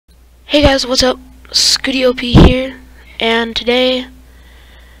Hey guys, what's up? Scooty OP here, and today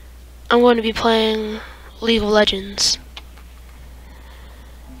I'm going to be playing League of Legends.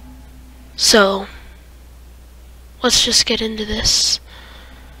 So, let's just get into this.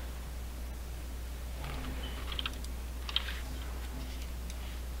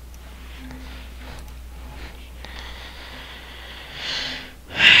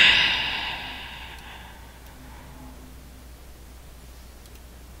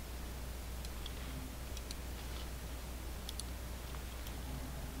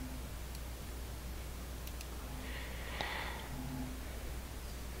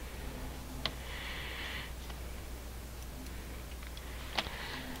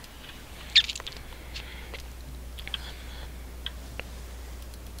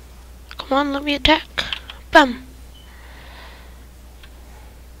 Come on, let me attack. Bam.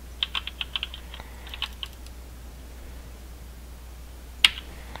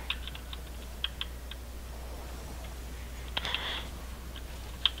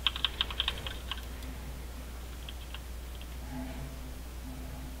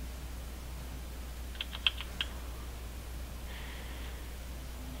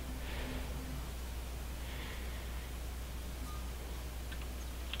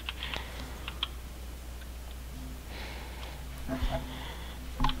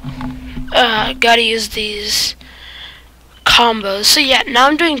 Gotta use these combos. So yeah, now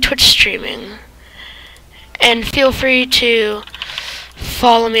I'm doing Twitch streaming, and feel free to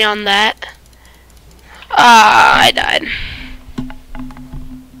follow me on that. I died.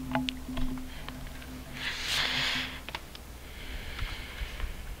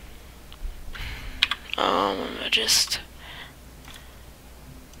 Just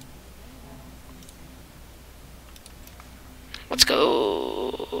let's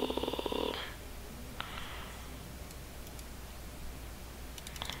go.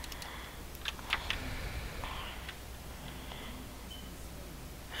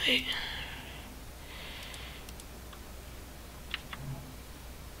 Hey.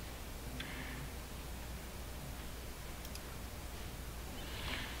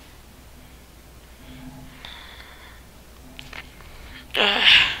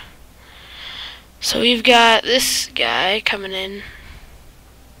 So we've got this guy coming in.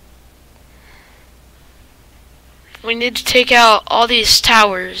 We need to take out all these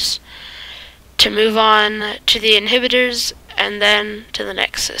towers to move on to the inhibitors and then to the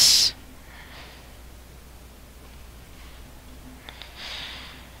nexus.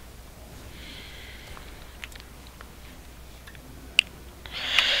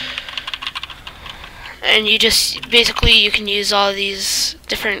 And you just basically you can use all these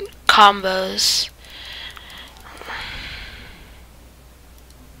different combos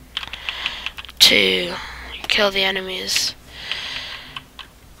to kill the enemies.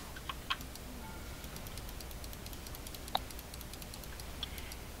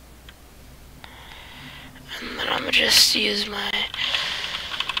 And then I'm gonna just use my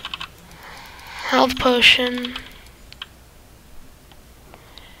health potion.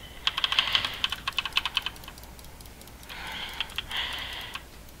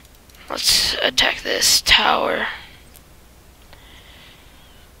 Let's attack this tower.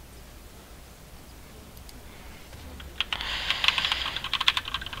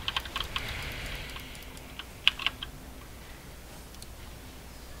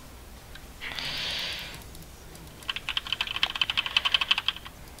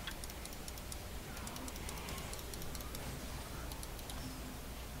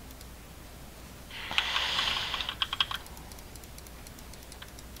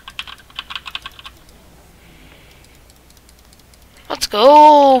 Let's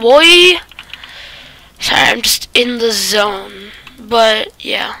go, boy! Sorry, I'm just in the zone. But,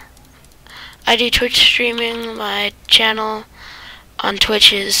 yeah. I do Twitch streaming. My channel on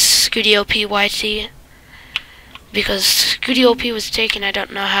Twitch is Scooty OP because Scooty OP was taken, I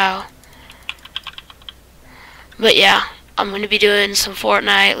don't know how. But, yeah. I'm going to be doing some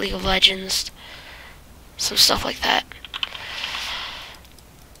Fortnite, League of Legends, some stuff like that.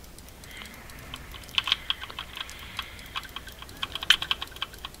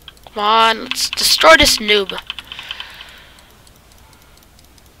 Come on, let's destroy this noob.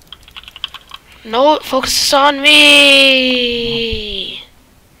 No, it focuses on me.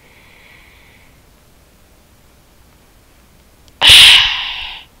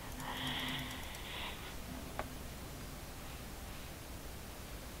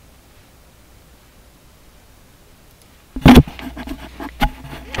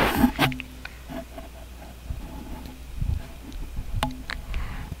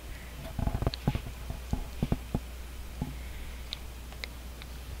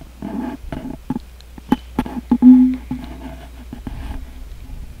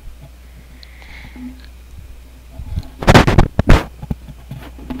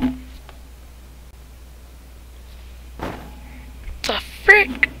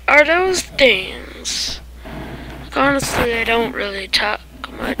 frick are those things? Like, honestly, I don't really talk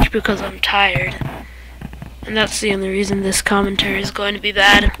much because I'm tired. And that's the only reason this commentary is going to be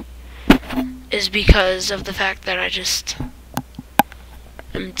bad. Is because of the fact that I just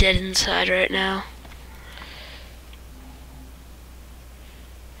am dead inside right now.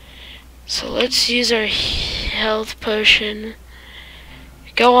 So let's use our health potion.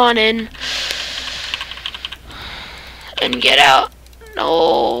 Go on in. And get out.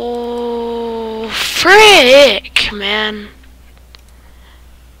 No, frick, man.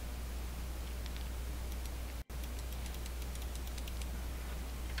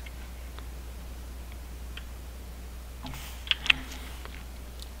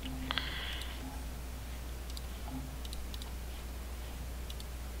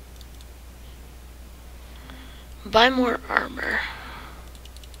 Buy more armor.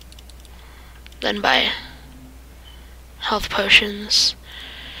 Then buy health potions.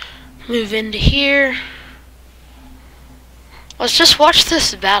 Move into here. Let's just watch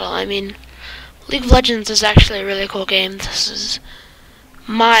this battle. I mean, League of Legends is actually a really cool game. This is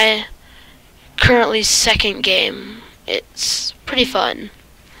my currently second game. It's pretty fun.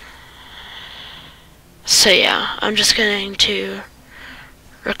 So yeah, I'm just going to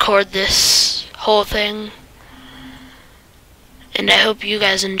record this whole thing. And I hope you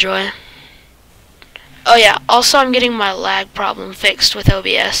guys enjoy. Oh yeah, also I'm getting my lag problem fixed with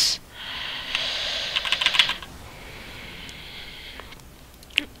OBS.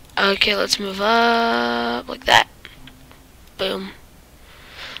 Okay, let's move up like that. Boom.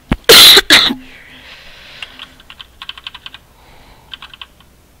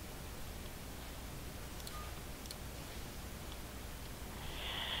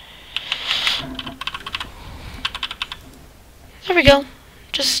 There we go.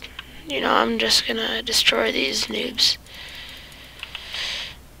 Just, I'm just gonna destroy these noobs.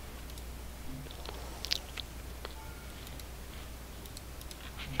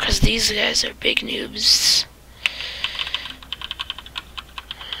 Because these guys are big noobs.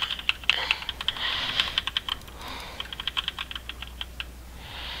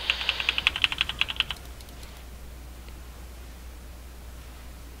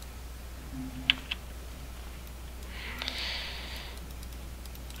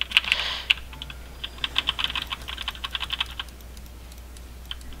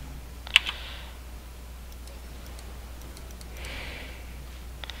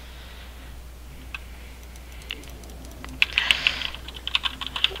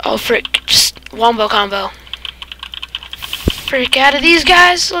 Oh frick, just wombo combo. Frick out of these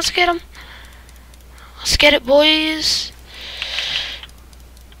guys, let's get them. Let's get it, boys.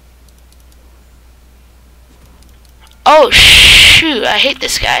 Oh shoot, I hate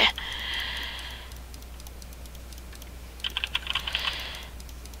this guy.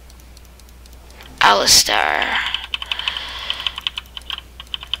 Alistar.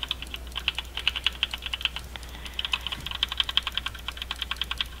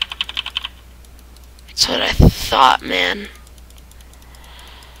 That's what I thought, man.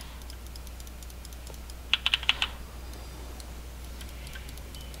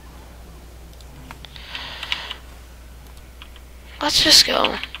 Let's just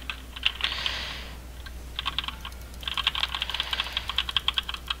go.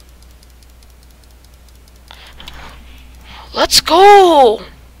 Let's go!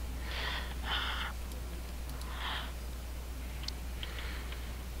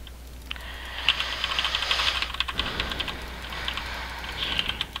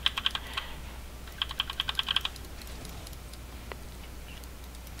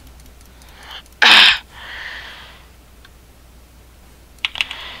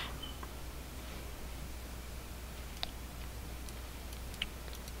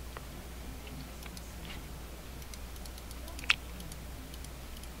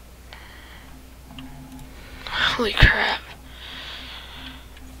 Holy crap.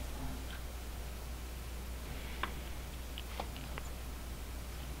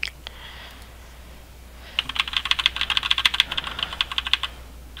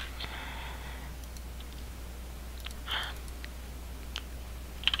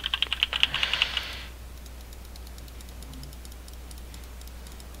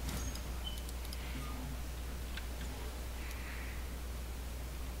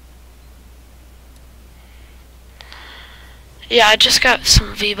 Yeah, I just got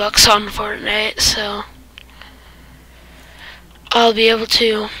some V-Bucks on Fortnite, so I'll be able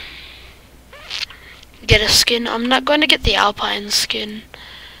to get a skin. I'm not going to get the Alpine skin.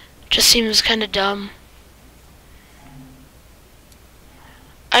 Just seems kind of dumb.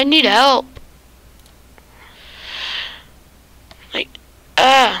 I need help. Like,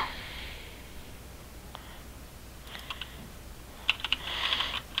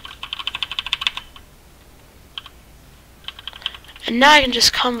 And now I can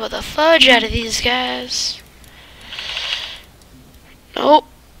just combo the fudge out of these guys. Nope.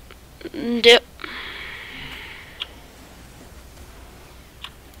 Dip.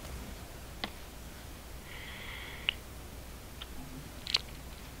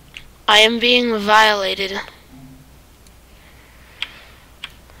 I am being violated.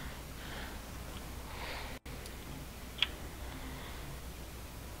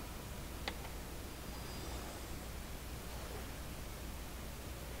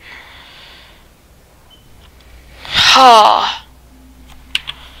 Ha!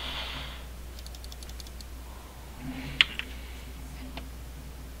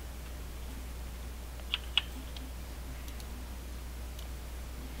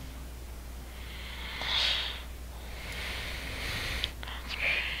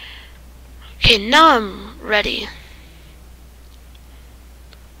 Okay, now I'm ready.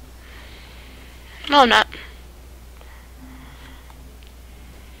 No, I'm not.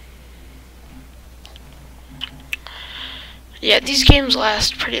 Yeah, these games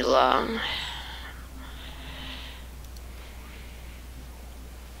last pretty long.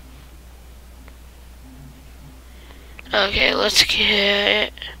 Okay, let's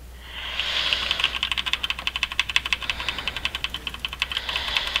get...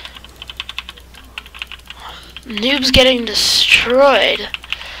 Noob's getting destroyed.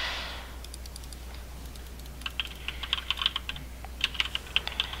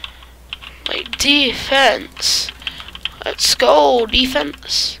 Like, defense. Let's go,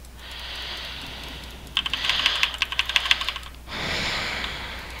 defense.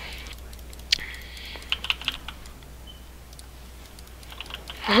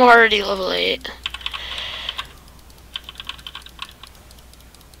 I'm already level 8.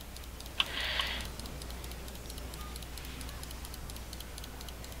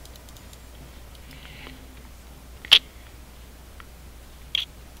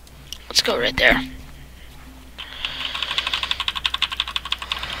 Let's go right there.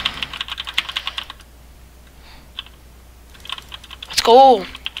 Let's go.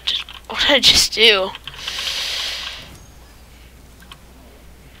 What did I just do?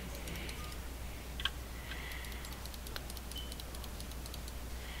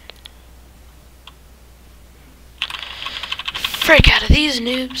 Freak out of these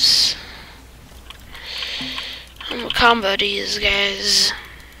noobs. I'm gonna combo these guys.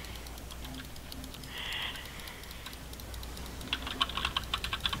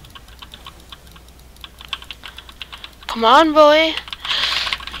 Come on, boy.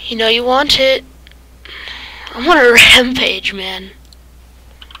 You know you want it. I want a rampage, man.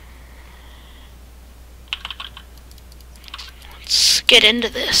 Let's get into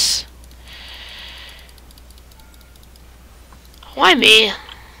this. Why me?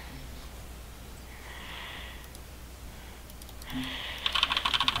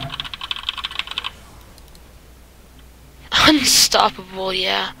 Unstoppable,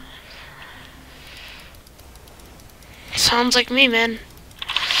 yeah. Sounds like me, man.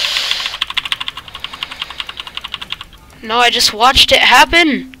 No, I just watched it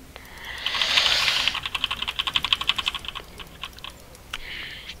happen.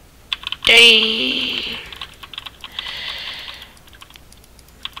 Dang.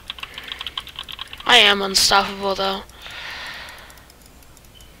 I am unstoppable, though.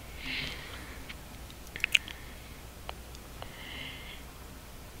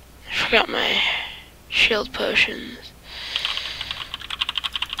 I forgot my shield potions.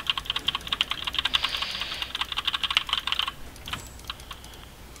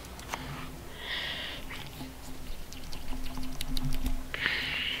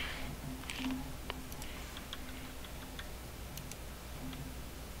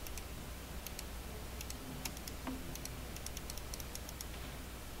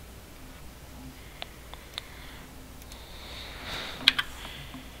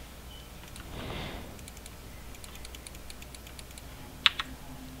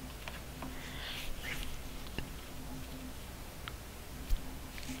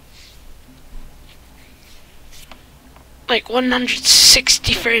 Like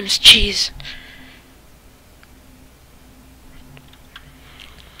 160 frames, jeez.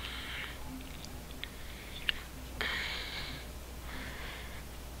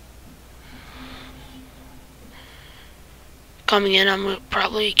 Coming in, I'm gonna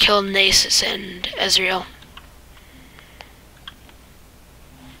probably kill Nasus and Ezreal.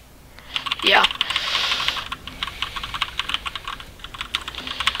 Yeah.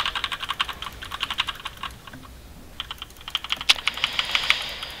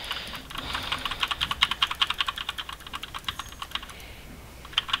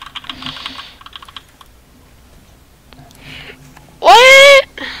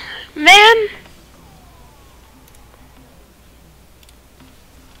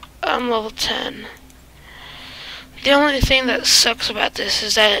 I'm level 10. The only thing that sucks about this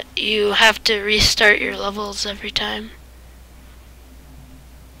is that you have to restart your levels every time.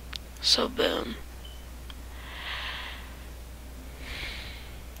 So boom.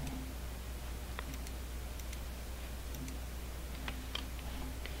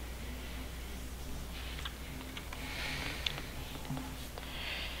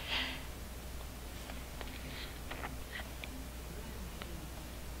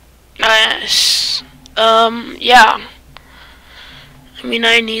 Nice. Yeah. I mean,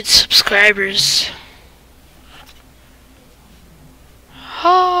 I need subscribers.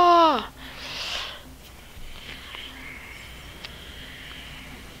 Ah.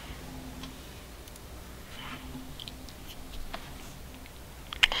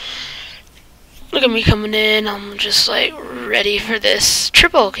 Look at me coming in. I'm just like ready for this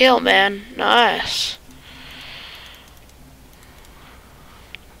triple kill, man. Nice.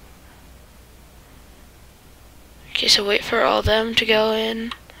 Okay, so wait for all them to go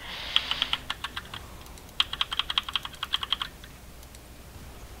in.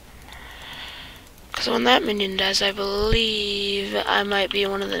 Because when that minion dies, I believe I might be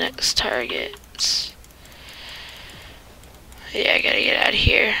one of the next targets. Yeah, I gotta get out of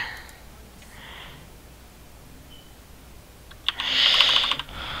here.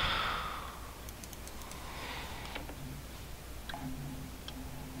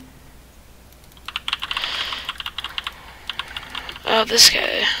 Oh, this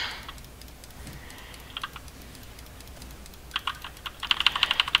guy.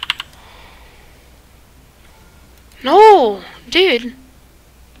 No, dude.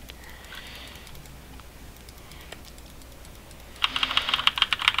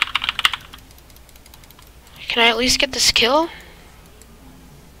 Can I at least get this kill?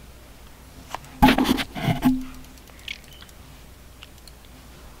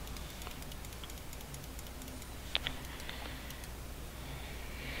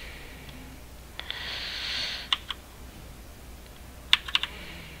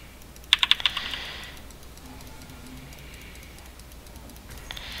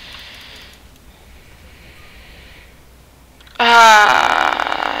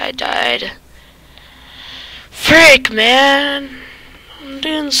 Ah, I died. Frick, man. I'm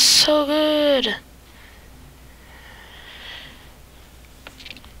doing so good.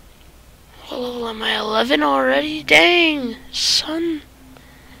 What level am I? 11 already? Dang, son.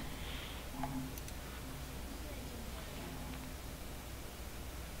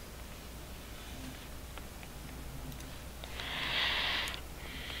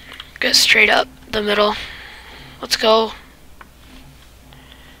 Go straight up the middle. Let's go.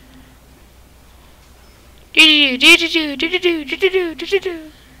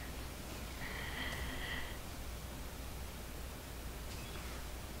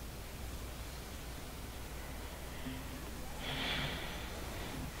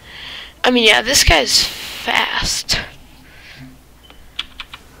 I mean, yeah, this guy's fast.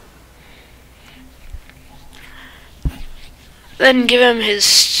 Then give him his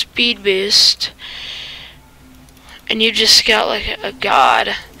speed boost, and you just got like a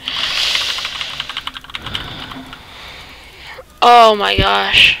god. Oh my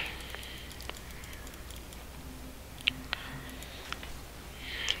gosh.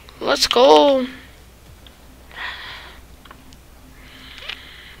 Let's go.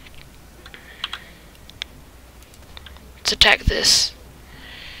 Let's attack this.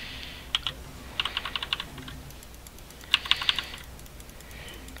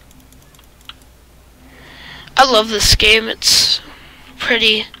 I love this game. It's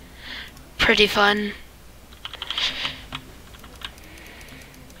pretty fun.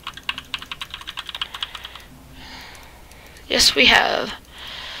 Yes, we have.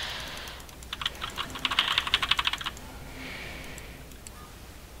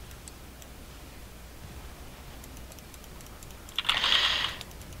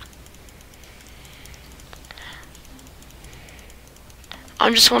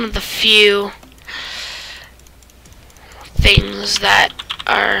 I'm just one of the few things that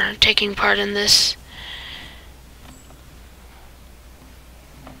are taking part in this.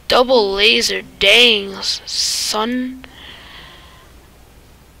 Double laser, dang, son.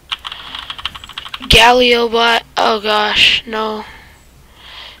 Galileo bot, oh gosh, no.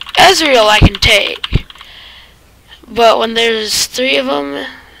 Ezreal I can take, but when there's 3 of them,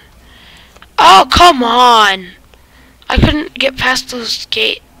 oh come on! I couldn't get past those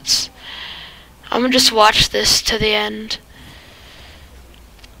gates. I'm gonna just watch this to the end,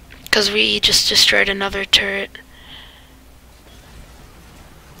 because we just destroyed another turret.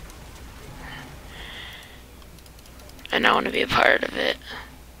 And I want to be a part of it.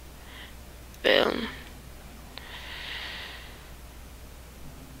 Boom.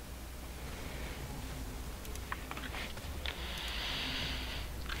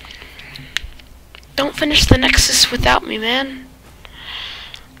 Don't finish the Nexus without me, man.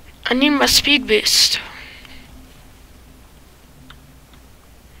 I need my speed boost.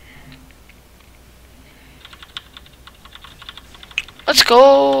 Let's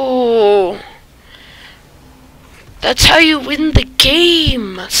go. That's how you win the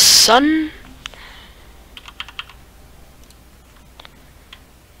game, son.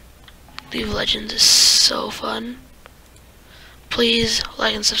 League of Legends is so fun. Please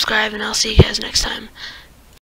like and subscribe, and I'll see you guys next time.